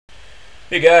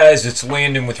Hey guys, it's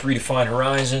Landon with Redefined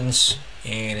Horizons,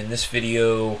 and in this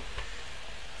video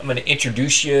I'm going to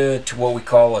introduce you to what we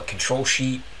call a control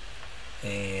sheet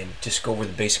and just go over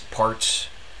the basic parts,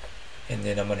 and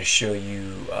then I'm going to show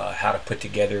you how to put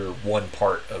together one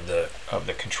part of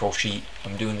the control sheet.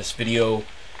 I'm doing this video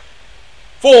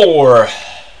for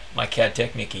my CAD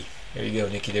tech Nikki. There you go,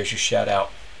 Nikki, there's your shout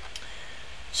out.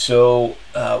 So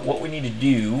what we need to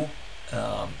do,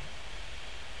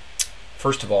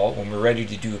 first of all, when we're ready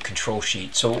to do a control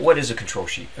sheet. So what is a control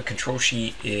sheet? A control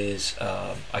sheet is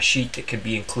a sheet that could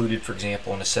be included, for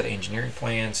example, in a set of engineering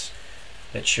plans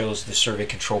that shows the survey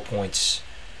control points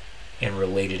and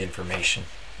related information.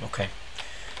 Okay.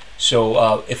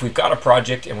 So if we've got a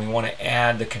project and we want to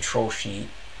add the control sheet,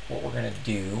 what we're going to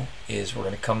do is we're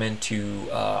going to come into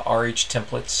RH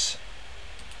templates,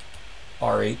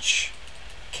 RH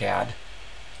CAD,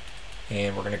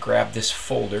 and we're going to grab this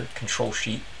folder, control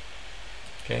sheet.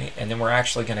 Okay, and then we're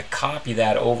actually going to copy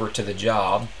that over to the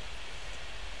job.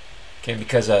 Okay,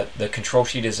 because the control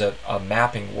sheet is a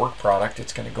mapping work product,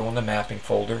 it's going to go in the mapping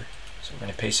folder. So we're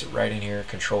going to paste it right in here,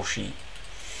 control sheet.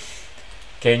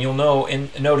 Okay, and you'll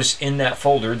notice in that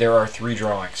folder there are 3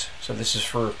 drawings. So this is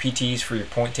for PTs for your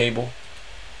point table.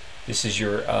 This is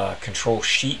your control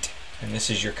sheet, and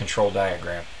this is your control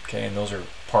diagram. Okay, and those are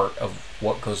part of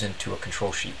what goes into a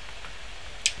control sheet.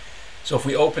 So if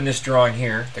we open this drawing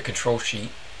here, the control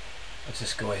sheet, let's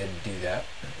just go ahead and do that.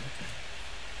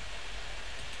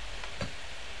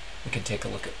 We can take a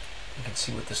look at, you can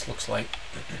see what this looks like.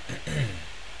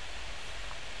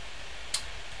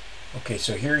 Okay,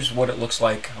 so here's what it looks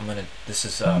like. This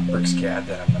is BricsCAD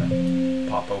that I'm gonna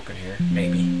pop open here,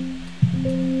 maybe.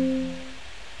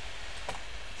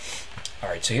 All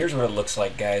right, so here's what it looks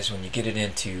like, guys, when you get it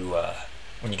into,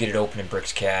 when you get it open in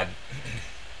BricsCAD.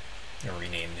 I'm going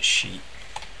to rename this sheet.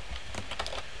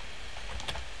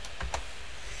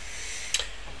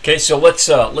 Okay, so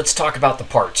let's talk about the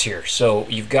parts here. So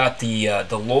you've got the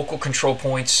local control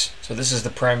points. So this is the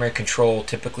primary control,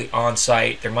 typically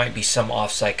on-site. There might be some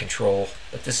off-site control,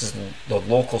 but this is the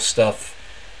local stuff.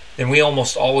 Then we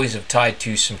almost always have tied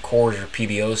to some cores or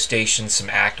PBO stations, some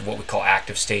active, what we call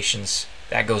active stations.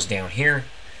 That goes down here.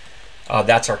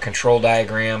 That's our control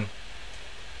diagram.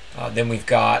 Then we've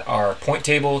got our point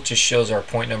table, it just shows our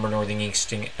point number, northing,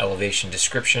 easting, elevation,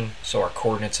 description, so our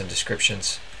coordinates and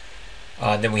descriptions.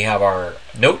 Then we have our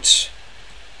notes,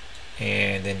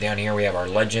 and then down here we have our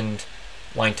legend,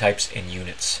 line types, and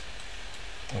units.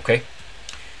 Okay,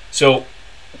 so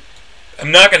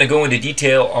I'm not going to go into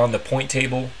detail on the point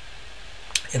table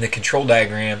and the control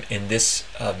diagram in this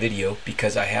video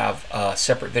because I have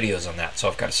separate videos on that. So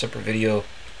I've got a separate video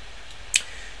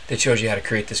that shows you how to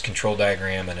create this control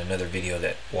diagram, and another video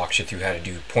that walks you through how to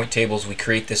do point tables. We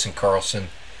create this in Carlson.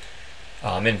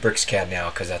 I'm in BricsCAD now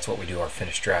because that's what we do our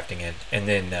finished drafting in. And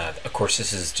then, of course,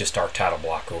 this is just our title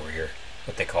block over here,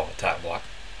 what they call the title block.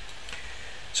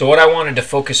 So what I wanted to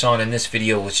focus on in this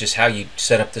video was just how you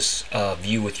set up this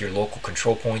view with your local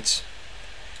control points.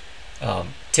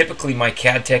 Typically, my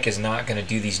CAD tech is not going to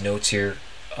do these notes here.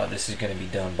 This is going to be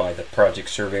done by the project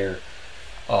surveyor.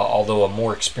 Although a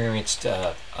more experienced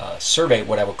survey,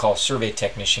 what I would call survey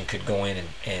technician, could go in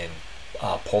and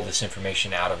pull this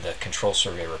information out of the control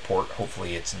survey report.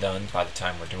 Hopefully it's done by the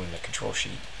time we're doing the control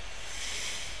sheet.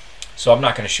 So I'm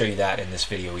not going to show you that in this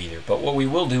video either. But what we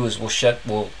will do is we'll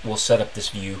set up this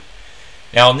view.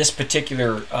 Now in this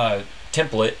particular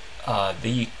template,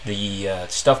 the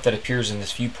stuff that appears in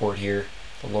this viewport here,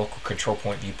 the local control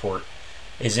point viewport,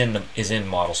 is in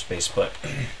model space, but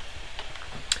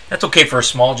that's okay for a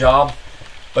small job,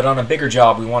 but on a bigger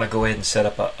job we want to go ahead and set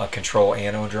up a control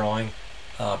anno drawing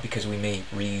because we may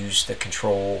reuse the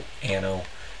control anno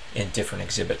in different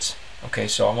exhibits. Okay,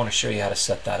 so I want to show you how to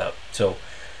set that up. So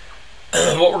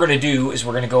what we're going to do is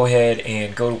we're going to go ahead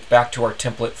and go back to our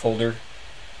template folder,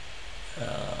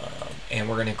 and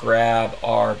we're going to grab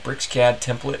our BricsCAD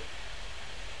template.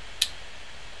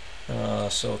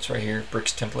 So it's right here,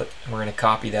 Brics template, and we're going to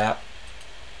copy that,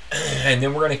 and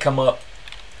then we're going to come up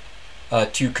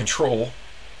to control,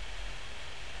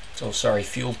 so sorry,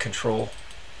 field control,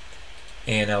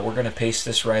 and we're going to paste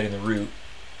this right in the root,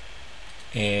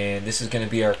 and this is going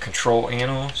to be our control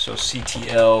anno, so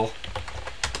CTL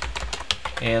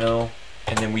anno,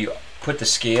 and then we put the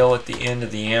scale at the end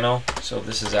of the anno, so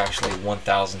this is actually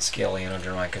 1000 scale anno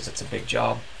drawing because it's a big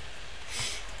job.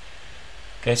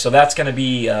 Okay, so that's going to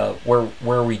be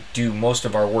where we do most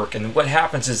of our work, and what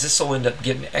happens is this will end up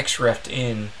getting XREF'd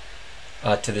in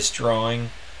to this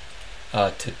drawing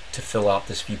to fill out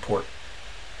this viewport.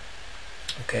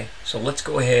 Okay, so let's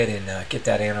go ahead and get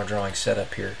that anno drawing set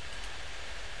up here.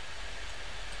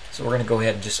 So we're going to go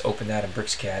ahead and just open that in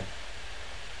BricsCAD.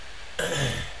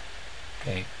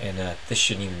 Okay, and this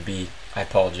shouldn't even be, I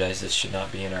apologize, this should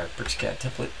not be in our BricsCAD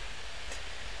template.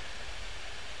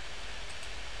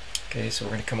 Okay, so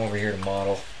we're going to come over here to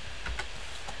model.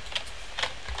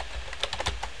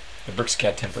 The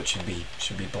BricsCAD template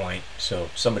should be blank, so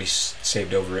somebody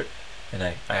saved over it, and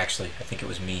I think it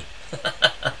was me.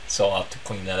 So I'll have to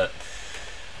clean that up.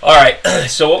 Alright,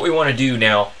 so what we want to do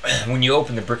now, when you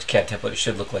open the BricsCAD template, it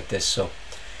should look like this. So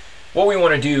what we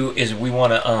want to do is we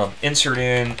want to insert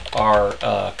in our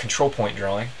control point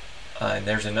drawing, and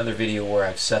there's another video where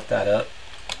I've set that up.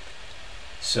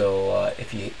 So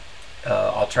if you,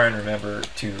 I'll try and remember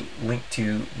to link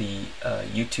to the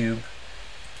YouTube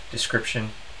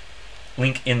description,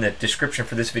 link in the description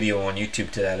for this video on YouTube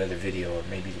to that other video, or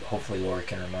maybe hopefully Laura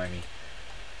can remind me.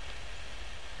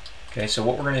 Okay, so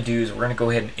what we're going to do is we're going to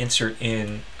go ahead and insert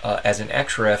in as an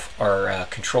XREF our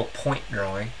control point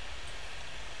drawing.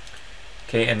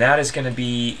 Okay, and that is going to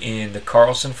be in the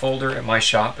Carlson folder at my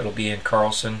shop. It'll be in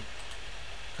Carlson.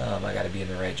 I got to be in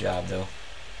the right job though.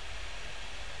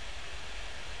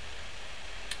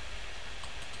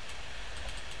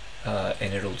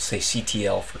 And it'll say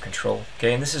CTL for control.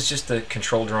 Okay, and this is just the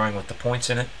control drawing with the points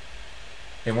in it.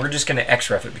 And we're just going to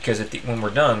XREF it because when we're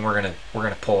done, we're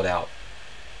gonna pull it out.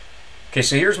 Okay,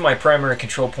 so here's my primary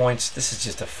control points. This is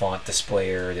just a font display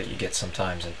error that you get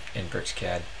sometimes in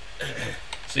BricsCAD.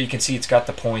 So you can see it's got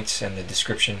the points and the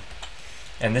description.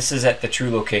 And this is at the true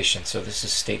location. So this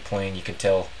is state plane. You can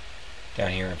tell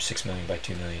down here I'm 6 million by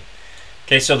 2 million.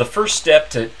 Okay, so the first step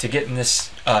to getting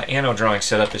this anno drawing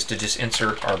set up is to just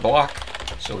insert our block.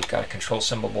 So we've got a control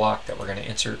symbol block that we're going to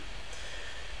insert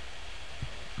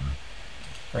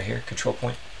right here, control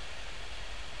point.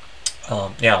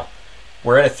 Now,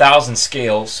 we're at 1,000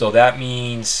 scale, so that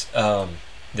means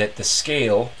that the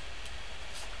scale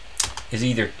is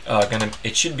either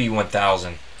it should be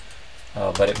 1,000,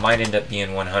 but it might end up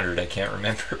being 100. I can't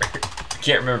remember. I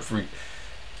can't remember if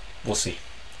we'll see.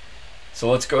 So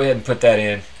let's go ahead and put that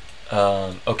in.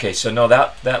 Okay, so no,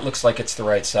 that looks like it's the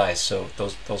right size. So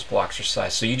those blocks are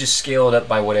sized. So you just scale it up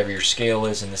by whatever your scale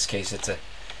is. In this case, it's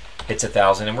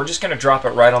 1,000, and we're just going to drop it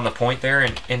right on the point there.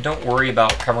 And don't worry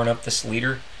about covering up this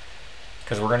leader,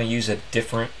 because we're going to use a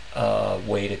different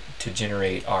way to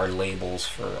generate our labels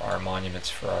for our monuments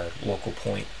for our local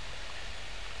point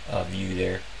view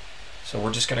there. So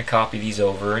we're just going to copy these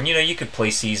over, and you could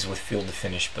place these with field to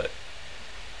finish, but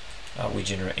we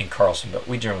generate in Carlson, but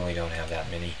we generally don't have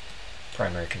that many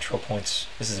primary control points.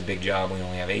 This is a big job. We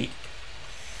only have 8.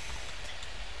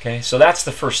 Okay, so that's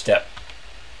the first step.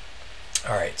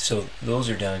 All right, so those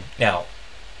are done. Now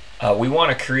we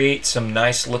want to create some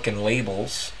nice looking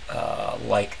labels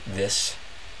like this,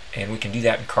 and we can do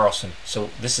that in Carlson. So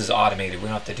this is automated. We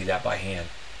don't have to do that by hand.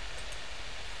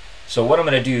 So what I'm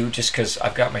going to do, just because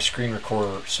I've got my screen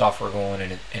recorder software going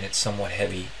and it's somewhat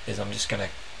heavy, is I'm just going to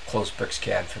close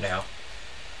BricsCAD for now.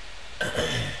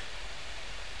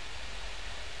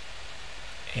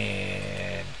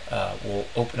 And we'll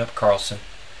open up Carlson.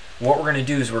 What we're going to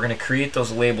do is we're going to create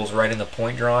those labels right in the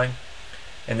point drawing,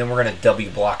 and then we're going to W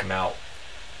block them out.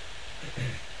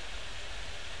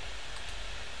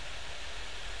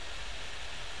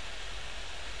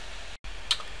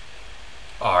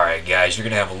 Alright guys, you're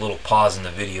going to have a little pause in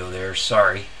the video there.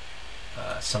 Sorry.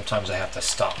 Sometimes I have to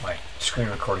stop my screen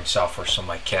recording software so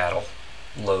my CAD will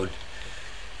load.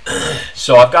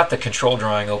 So I've got the control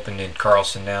drawing opened in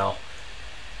Carlson now.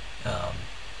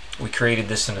 We created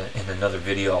this in another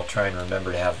video. I'll try and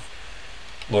remember to have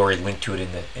Lori link to it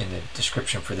in the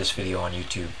description for this video on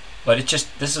YouTube. But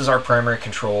this is our primary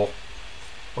control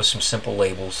with some simple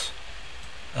labels.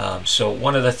 So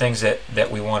one of the things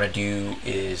that we want to do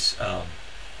is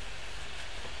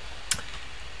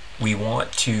we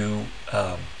want to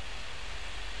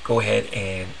go ahead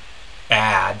and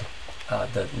add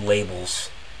the labels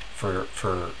for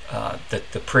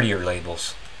the prettier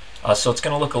labels. So it's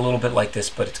going to look a little bit like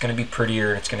this, but it's going to be prettier,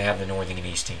 and it's going to have the northing and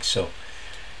easting. So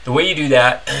the way you do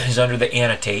that is under the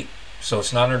annotate. So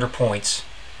it's not under points,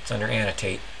 it's under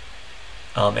annotate,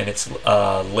 and it's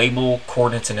label,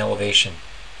 coordinates, and elevation.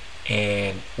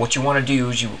 And what you want to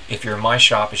do is, if you're in my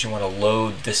shop, is you want to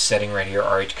load this setting right here,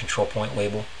 RH control point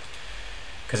label,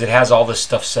 because it has all this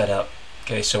stuff set up.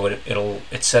 Okay, so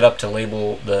it's set up to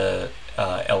label the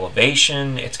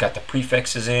elevation. It's got the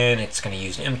prefixes in. It's going to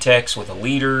use MTEX with a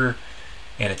leader,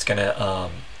 and it's going to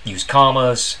use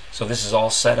commas. So this is all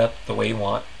set up the way you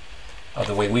want,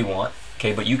 the way we want.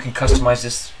 Okay, but you can customize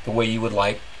this the way you would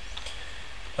like.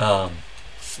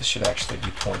 This should actually be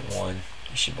 0.1.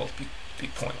 These should both be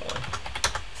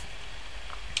 0.1.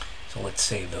 So let's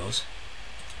save those.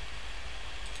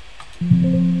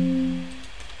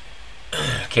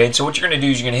 Okay, and so what you're going to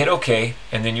do is you're going to hit OK,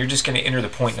 and then you're just going to enter the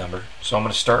point number. So I'm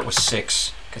going to start with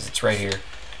 6 because it's right here.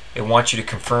 It wants you to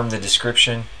confirm the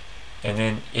description, and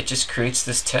then it just creates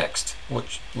this text,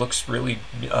 which looks really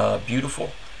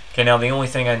beautiful. Okay, now the only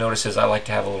thing I notice is I like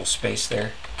to have a little space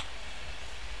there.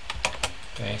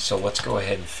 Okay, so let's go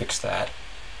ahead and fix that.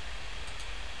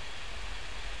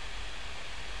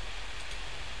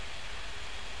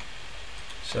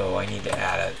 So I need to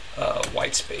add a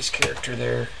white space character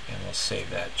there, and we'll save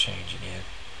that change again.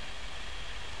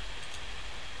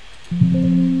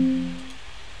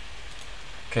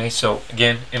 Okay, so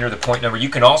again, enter the point number. You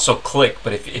can also click,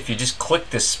 but if you just click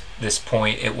this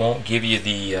point, it won't give you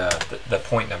the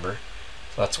point number.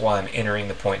 So that's why I'm entering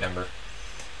the point number.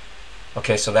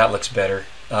 Okay, so that looks better.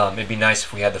 It'd be nice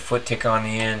if we had the foot tick on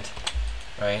the end,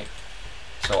 right?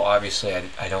 So obviously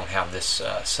I don't have this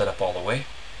set up all the way.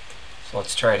 So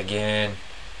let's try it again,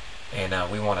 and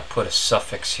we want to put a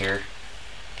suffix here.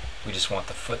 We just want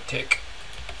the foot tick.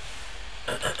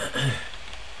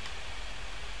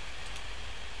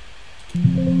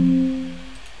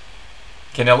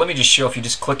 Okay, now let me just show, if you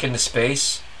just click into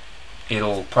space,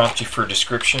 it'll prompt you for a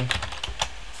description,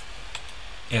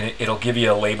 and it'll give you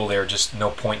a label there, just no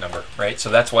point number, right? So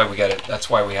that's why we got it. That's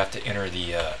why we have to enter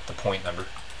the point number.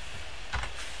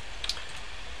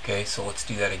 Okay, so let's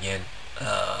do that again.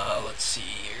 Let's see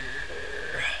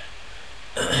here.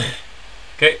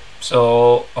 Okay,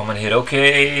 so I'm going to hit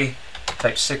OK,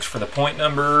 type 6 for the point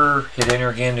number, hit enter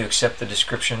again to accept the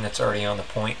description that's already on the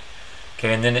point.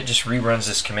 Okay, and then it just reruns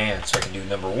this command. So I can do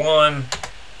number 1,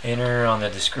 enter on the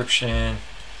description.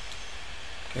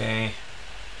 Okay,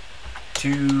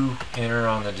 2, enter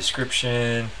on the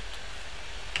description.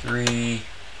 3,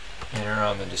 enter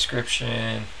on the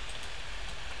description.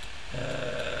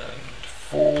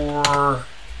 4,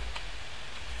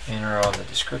 enter on the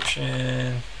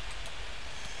description.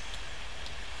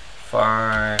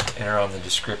 5, enter on the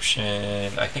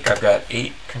description. I think I've got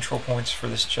 8 control points for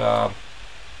this job.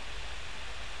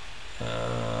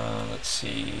 Let's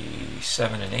see,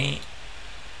 7 and 8.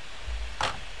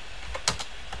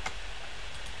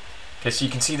 Okay, so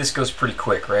you can see this goes pretty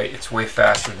quick, right? It's way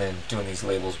faster than doing these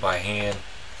labels by hand.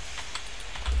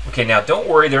 Okay, now don't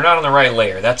worry, they're not on the right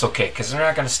layer. That's okay, because they're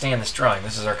not going to stay in this drawing.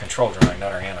 This is our control drawing,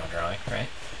 not our handout drawing, right?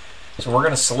 So we're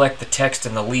going to select the text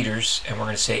and the leaders, and we're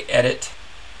going to say edit.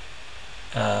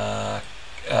 You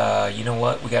know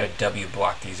what? We got to W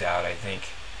block these out, I think.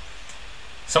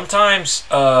 Sometimes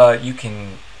you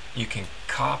can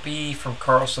copy from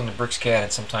Carlson to BricsCAD,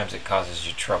 and sometimes it causes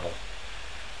you trouble.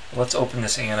 Let's open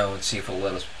this anno and see if it'll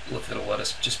let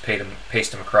us just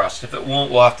paste them across. If it won't,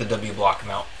 we'll have to W block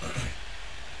them out.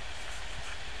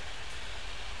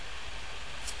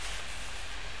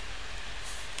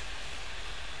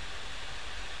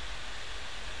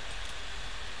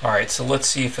 Alright, so let's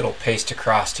see if it'll paste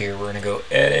across here. We're going to go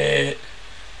edit,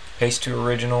 paste to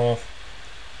original.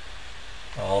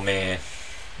 Oh man,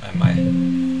 I might.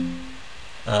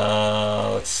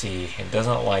 Let's see, it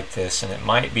doesn't like this, and it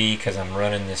might be because I'm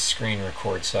running this screen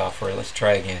record software. Let's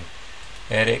try again.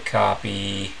 Edit,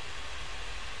 copy,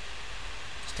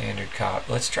 standard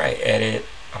copy. Let's try edit,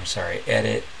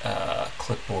 edit,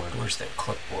 clipboard. Where's that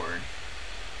clipboard?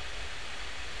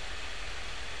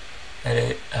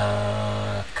 Edit,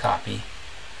 copy,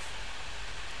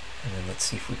 and then let's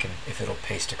see if it'll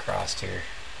paste across here.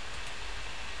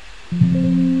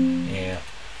 Yeah.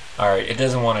 Alright, it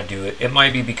doesn't want to do it. It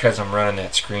might be because I'm running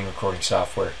that screen recording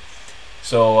software.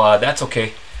 So that's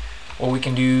okay. What we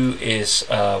can do is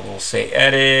we'll say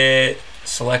edit,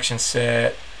 selection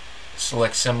set,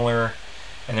 select similar,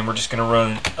 and then we're just going to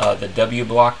run the W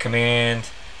block command,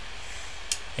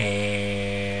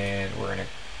 and we're going to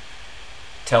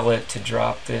tell it to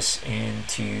drop this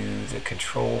into the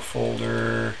control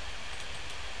folder.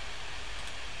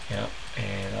 Yep,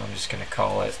 and I'm just going to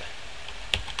call it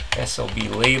SLB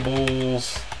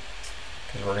labels,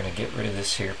 because we're going to get rid of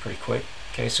this here pretty quick.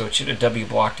 Okay, so it should have W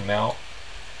blocked them out.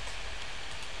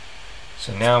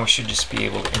 So now we should just be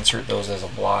able to insert those as a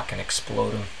block and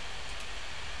explode them.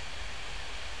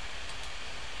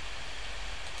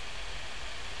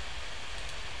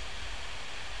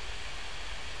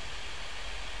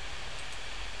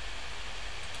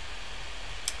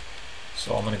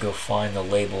 So I'm going to go find the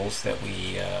labels that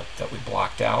we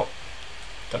blocked out,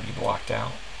 W blocked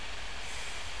out.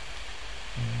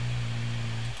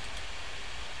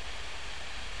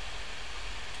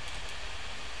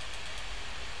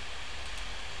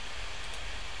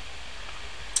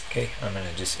 Okay, I'm going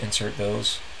to just insert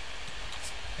those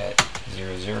at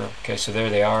 0, 0. Okay, so there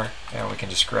they are. Now we can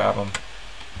just grab them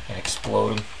and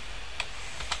explode them.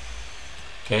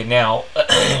 Okay, now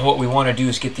what we want to do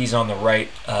is get these on the right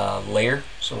layer.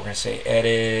 So we're going to say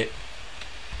edit.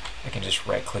 I can just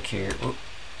right click here. Oop.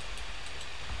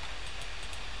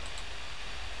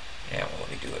 Yeah, well,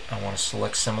 let me do it. I want to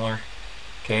select similar.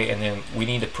 Okay, and then we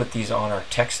need to put these on our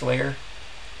text layer.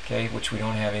 Okay, which we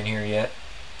don't have in here yet.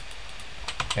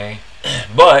 Okay,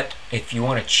 but if you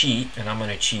want to cheat, and I'm going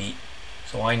to cheat,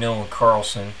 so I know in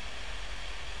Carlson,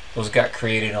 those got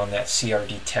created on that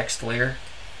CRD text layer.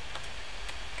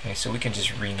 Okay, so we can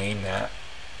just rename that.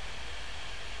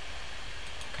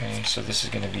 Okay, so this is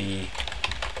going to be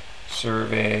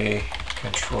survey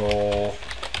control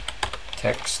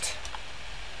text.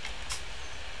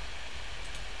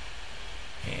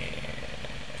 And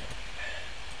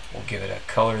we'll give it a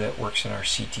color that works in our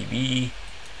CTB.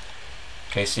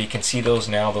 Okay, so you can see those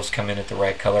now. Those come in at the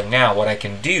right color. Now, what I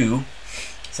can do,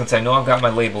 since I know I've got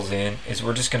my labels in, is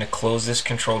we're just going to close this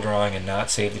control drawing and not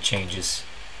save the changes,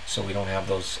 so we don't have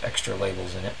those extra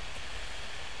labels in it.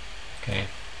 Okay.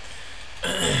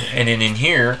 And then in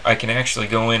here, I can actually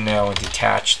go in now and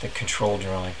detach the control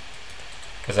drawing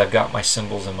because I've got my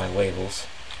symbols and my labels.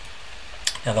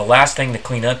 Now the last thing to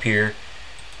clean up here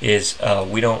is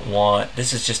we don't want,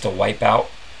 this is just a wipeout,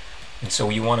 and so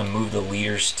you want to move the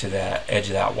leaders to the edge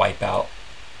of that wipeout.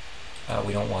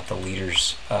 We don't want the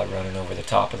leaders running over the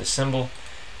top of the symbol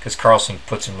because Carlson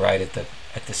puts them right at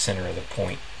the center of the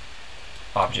point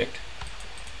object.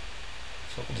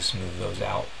 So we'll just move those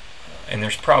out. And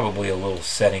there's probably a little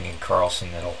setting in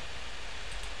Carlson that'll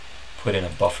put in a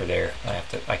buffer there.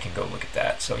 I can go look at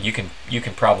that. So you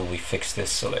can probably fix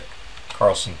this so that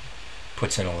Carlson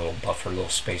puts in a little buffer, a little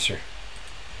spacer.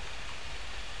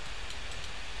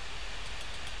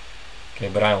 Okay,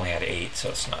 but I only had 8, so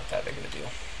it's not that big of a deal.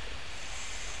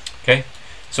 Okay,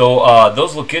 so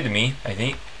those look good to me, I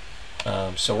think.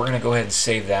 So we're going to go ahead and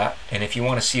save that. And if you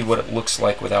want to see what it looks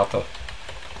like without the,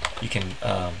 you can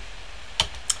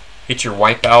hit your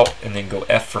wipeout and then go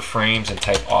F for frames and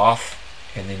type off,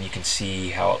 and then you can see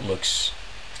how it looks.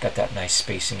 It's got that nice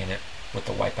spacing in it with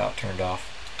the wipeout turned off.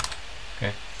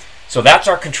 Okay, so that's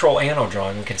our control anno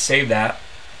drawing. We can save that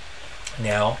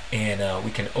now, and we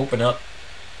can open up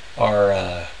our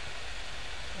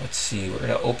let's see, we're going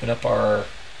to open up our,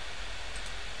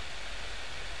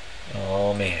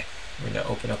 oh man, we're going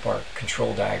to open up our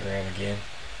control diagram again.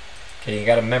 Okay, you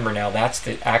got to remember now that's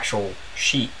the actual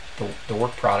sheet, the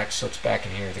work product, so it's back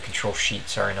in here, the control sheet,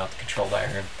 sorry, not the control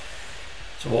diagram.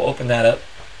 So we'll open that up.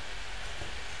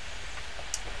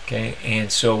 Okay,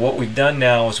 and so what we've done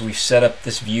now is we've set up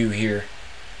this view here.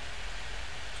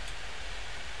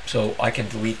 So I can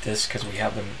delete this because we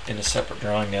have them in a separate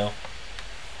drawing now.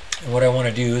 And what I want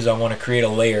to do is I want to create a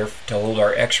layer to hold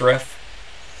our XREF.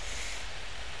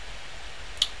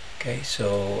 Okay,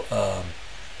 so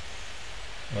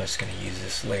I'm just going to use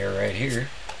this layer right here.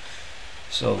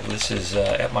 So this is,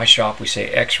 at my shop we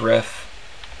say XREF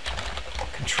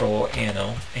control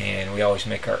anno, and we always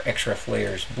make our XREF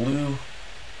layers blue.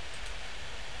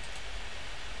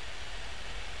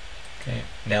 Okay,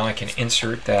 now I can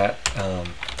insert that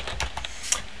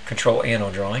control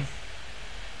anno drawing.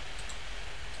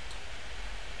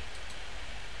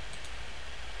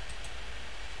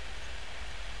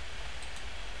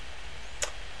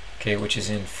 Okay, which is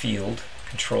in field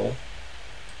control.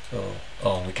 So,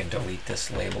 oh, we can delete this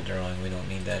label drawing. We don't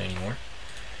need that anymore.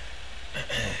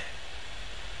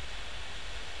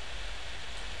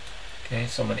 Okay,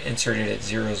 so I'm going to insert it at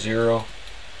 0, 0.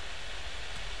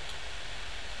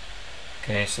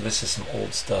 Okay, so this is some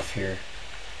old stuff here.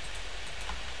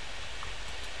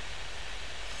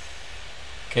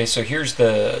 Okay, so here's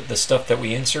the stuff that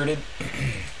we inserted.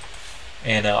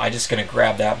 And I'm just going to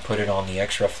grab that and put it on the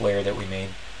XREF layer that we made.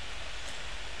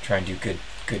 Try and do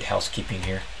good housekeeping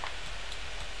here.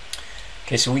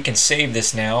 Okay, so we can save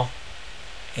this now,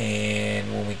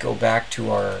 and when we go back to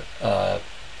our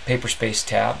paper space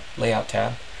tab, layout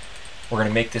tab, we're going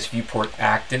to make this viewport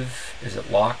active. Is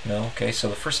it locked? No. Okay, so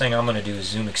the first thing I'm going to do is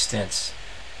zoom extents.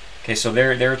 Okay, so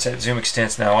there it's at zoom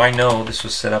extents. Now I know this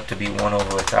was set up to be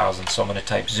 1/1000, so I'm going to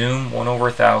type zoom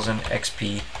 1/1000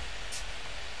 XP.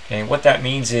 Okay, what that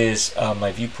means is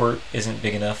my viewport isn't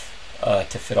big enough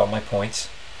to fit all my points.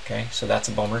 Okay, so that's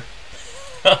a bummer.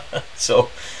 So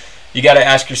you got to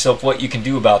ask yourself what you can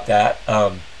do about that.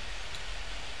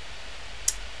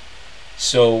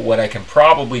 So what I can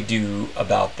probably do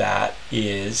about that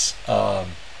is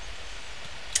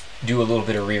do a little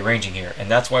bit of rearranging here, and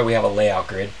that's why we have a layout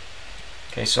grid.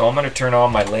 Okay, so I'm going to turn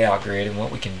on my layout grid, and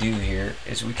what we can do here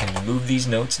is we can move these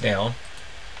notes down.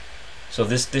 So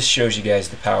this shows you guys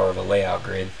the power of a layout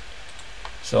grid.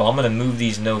 So I'm going to move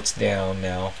these notes down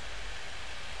now.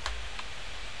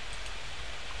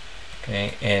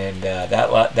 Okay, and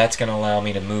that's going to allow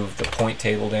me to move the point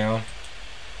table down.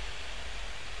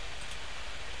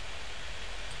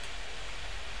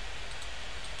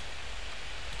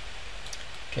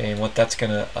 Okay, and what that's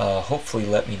going to hopefully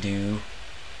let me do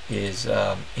is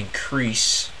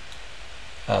increase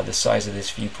the size of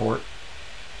this viewport.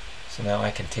 So now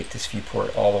I can take this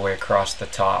viewport all the way across the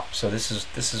top. So this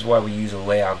is why we use a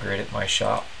layout grid at my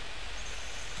shop.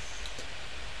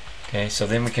 Okay, so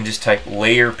then we can just type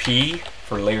layer P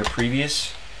for layer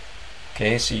previous.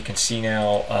 Okay, so you can see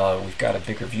now we've got a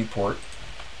bigger viewport.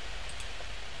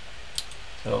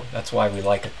 So that's why we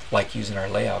like using our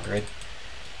layout grid.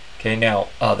 Okay, now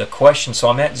the question, so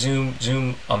I'm at zoom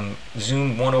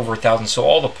 1/1000, so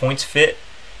all the points fit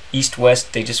east,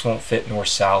 west, they just won't fit north,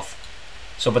 south.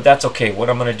 So, but that's okay. What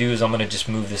I'm going to do is I'm going to just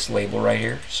move this label right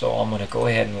here. So I'm going to go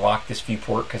ahead and lock this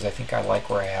viewport because I think I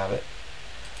like where I have it.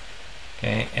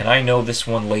 Okay, and I know this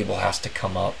one label has to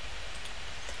come up.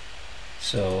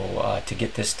 So to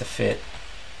get this to fit,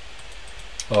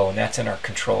 oh, and that's in our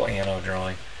control anno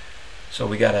drawing. So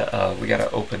we gotta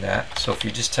open that. So if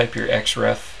you just type your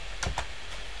xref,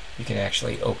 you can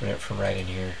actually open it from right in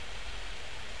here.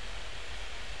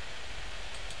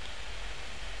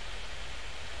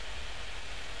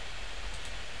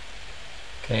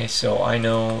 Okay, so I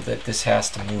know that this has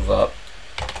to move up.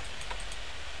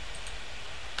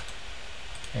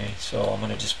 Okay, so I'm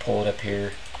going to just pull it up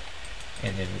here,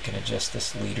 and then we can adjust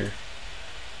this leader.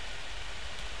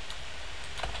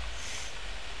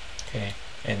 Okay,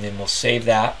 and then we'll save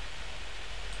that.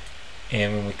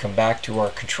 And when we come back to our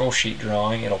control sheet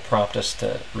drawing, it'll prompt us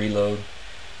to reload.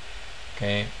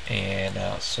 Okay, and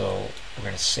so we're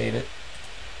going to save it.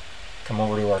 Come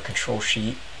over to our control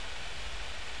sheet.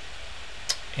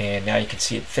 And now you can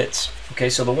see it fits. Okay,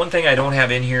 so the one thing I don't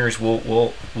have in here is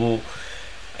we'll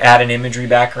add an imagery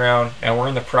background. Now we're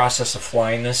in the process of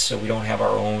flying this, so we don't have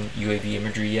our own UAV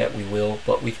imagery yet. We will,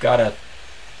 but we've got a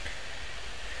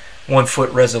 1 foot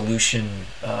resolution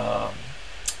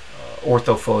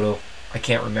ortho photo. I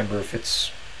can't remember if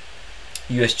it's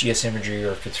USGS imagery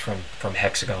or if it's from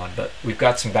Hexagon, but we've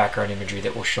got some background imagery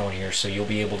that we'll show in here, so you'll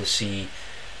be able to see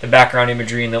the background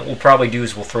imagery. And what we'll probably do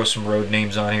is we'll throw some road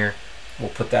names on here. We'll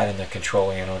put that in the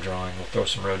control anno drawing. We'll throw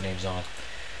some road names on.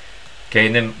 Okay,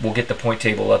 and then we'll get the point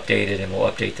table updated, and we'll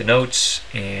update the notes,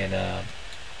 and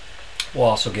we'll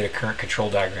also get a current control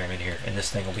diagram in here, and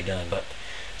this thing will be done. But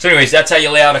so anyways, that's how you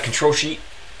lay out a control sheet.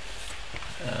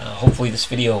 Hopefully this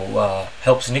video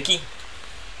helps Nikki,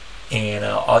 and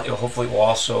hopefully it will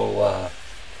also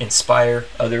inspire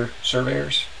other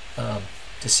surveyors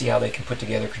to see how they can put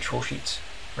together control sheets,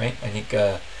 right? I think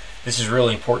this is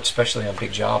really important, especially on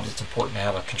big jobs. It's important to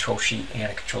have a control sheet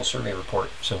and a control survey report.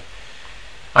 So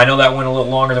I know that went a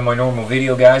little longer than my normal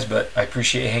video, guys, but I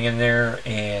appreciate you hanging there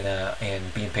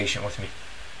and being patient with me.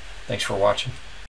 Thanks for watching.